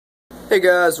Hey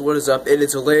guys, what is up? It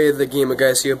is Larry the Gamer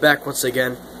Guys here, back once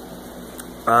again.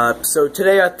 So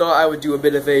today I thought I would do a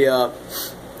bit of a,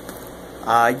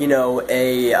 well,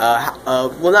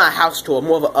 not a house tour,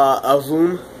 more of a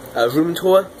room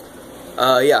tour.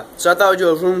 Yeah, so I thought I would do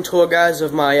a room tour, guys,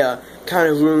 of my, kind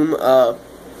of room. I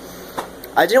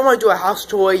didn't want to do a house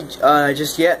tour,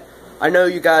 just yet. I know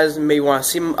you guys may want to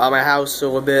see my house a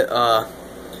little bit. I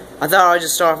thought I'd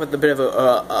just start off with a bit of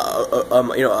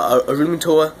a room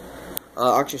tour.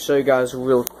 I'll actually show you guys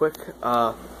real quick.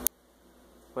 Well,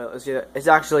 it's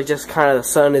actually just kind of, the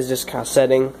sun is just kind of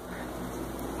setting.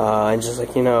 And just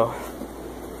like,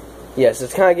 yes,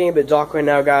 it's kind of getting a bit dark right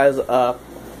now, guys.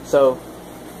 So,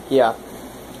 yeah.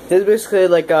 This is basically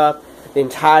like, the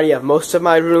entirety of most of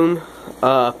my room.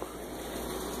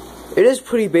 It is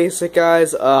pretty basic,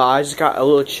 guys. I just got a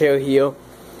little chair here.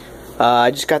 I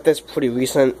just got this pretty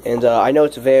recent, and I know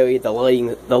it's the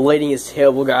lighting is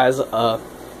terrible, guys.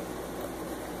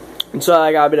 And so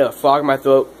I got a bit of a frog in my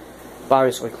throat, but I'm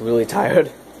just like really tired.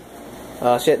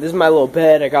 So yeah, this is my little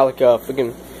bed. I got like a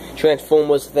freaking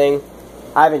Transformers thing.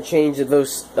 I haven't changed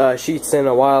those sheets in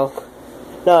a while.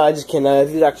 No, I just kidding.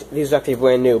 These are actually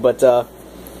brand new, but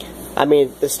I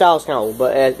mean the style's kind of old,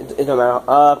 but it don't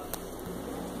matter.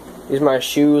 These are my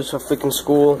shoes for freaking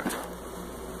school.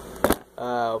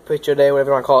 Picture day,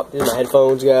 whatever you want to call it. These are my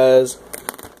headphones, guys.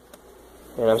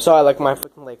 And I'm sorry, like my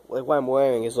freaking like what I'm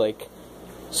wearing is like.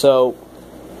 So,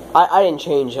 I didn't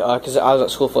change, because I was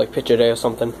at school for, like, picture day or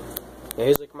something. Yeah,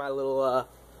 here's, like, my little,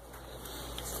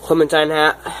 Clementine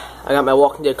hat. I got my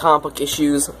Walking Dead comic book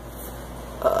issues.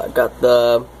 Got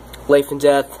the Life and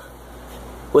Death,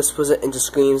 Whispers into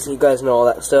Screams. You guys know all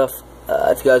that stuff,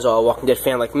 if you guys are a Walking Dead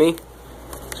fan like me.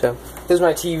 So, here's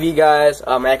my TV, guys,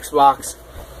 my Xbox.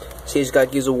 So, he's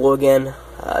got Gears of War again,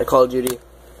 Call of Duty.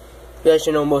 You guys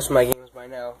should know most of my games by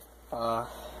now.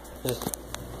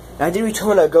 I did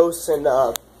return a Ghost and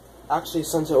actually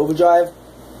Sunset Overdrive.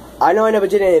 I know I never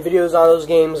did any videos on those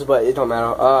games, but it don't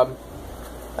matter.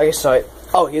 I guess so.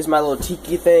 Oh, here's my little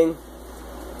tiki thing.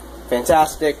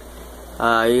 Fantastic.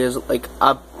 Here's like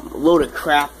a load of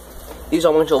crap. These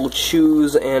are a bunch of old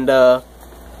shoes and a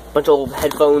bunch of old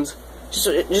headphones.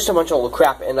 Just a bunch of old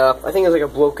crap. And I think it's like a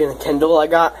broken Kindle I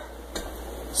got.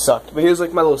 Sucked. But here's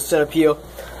like my little setup here.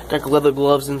 Got like leather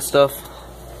gloves and stuff.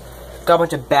 Got a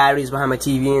bunch of batteries behind my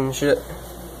TV and shit.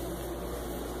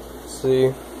 Let's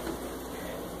see.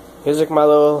 Here's like my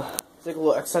little, it's like a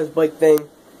little exercise bike thing.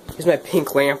 Here's my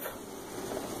pink lamp.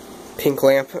 Pink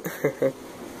lamp.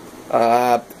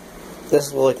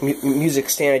 This little like music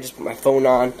stand I just put my phone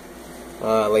on.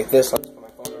 Like this, I'll just put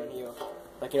my phone on here.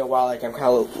 Like, while like I'm kind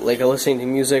of like listening to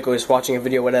music or just watching a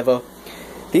video, whatever.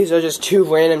 These are just two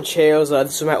random chairs.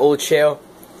 This is my old chair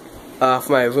for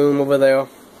my room over there.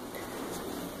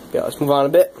 Yeah, let's move on a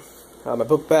bit. My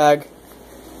book bag,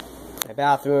 my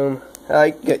bathroom.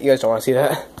 You guys don't want to see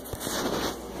that.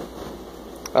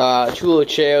 Two little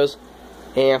chairs,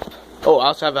 amp. Oh, I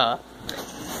also have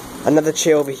another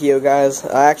chair over here, guys.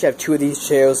 I actually have two of these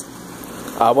chairs.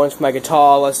 One's for my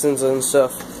guitar lessons and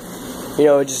stuff.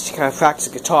 Just to kind of practice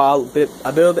guitar a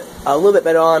little bit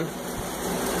better on.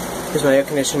 Here's my air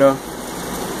conditioner.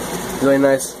 Really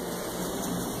nice.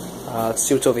 Let's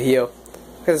see what's over here.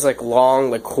 It's like long,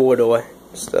 like corridor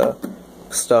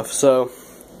stuff. So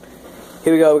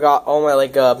here we go. We got all my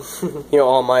like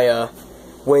all my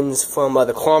wins from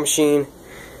the claw machine.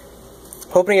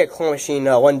 Hoping to get claw machine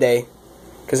one day,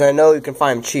 because I know you can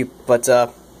find them cheap, but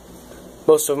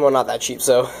most of them are not that cheap.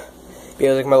 So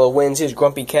here's like my little wins. Here's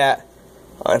Grumpy Cat.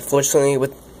 Unfortunately,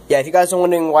 if you guys are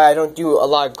wondering why I don't do a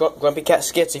lot of Grumpy Cat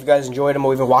skits, if you guys enjoyed them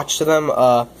or even watched them,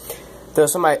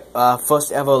 those are my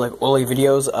first ever like early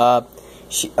videos.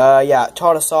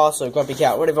 Tartar Sauce or Grumpy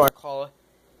Cat, whatever you want to call her.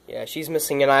 Yeah, she's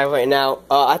missing an eye right now.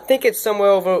 I think it's somewhere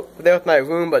over there with my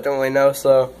room, but don't really know,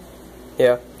 so,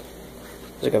 yeah.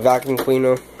 There's like a vacuum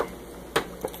cleaner.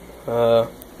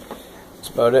 That's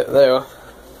about it there.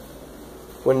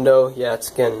 Window, yeah, it's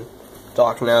getting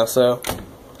dark now, so.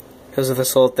 Because of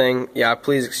this whole thing, yeah,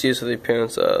 please excuse the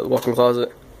appearance of the walk-in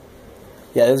closet.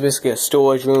 Yeah, this is basically a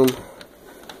storage room.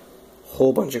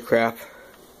 Whole bunch of crap.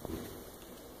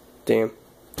 Damn.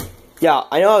 Yeah,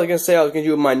 I know I was going to say I was going to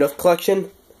do my Nerf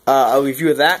collection, a review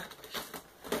of that,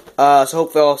 so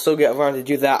hopefully I'll still get around to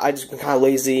do that. I just been kind of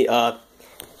lazy.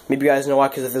 Maybe you guys know why,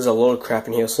 because there's a load of crap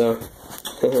in here, so,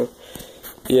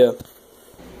 yeah.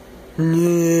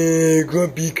 Yeah,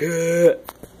 Grumpy Cat.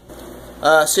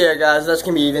 So yeah, guys, that's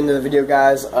going to be the end of the video,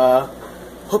 guys.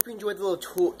 Hope you enjoyed the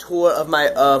little tour of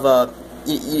my,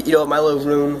 my little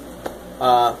room.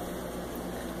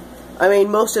 I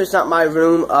mean, most of it's not my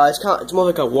room. It's more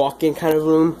like a walk-in kind of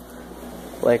room.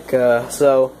 Like,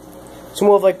 so, It's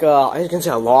more of like I can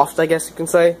say a loft, I guess you can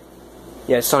say.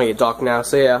 Yeah, it's starting to get dark now,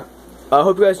 so yeah. I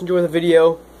hope you guys enjoy the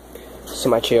video. See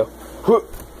my chair.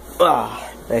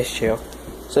 Nice chair.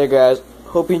 So guys,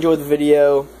 hope you enjoyed the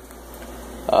video.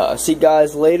 See you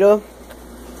guys later.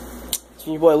 It's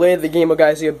your boy Later, the Gamer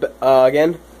Guys here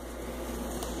again.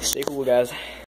 Stay cool, guys.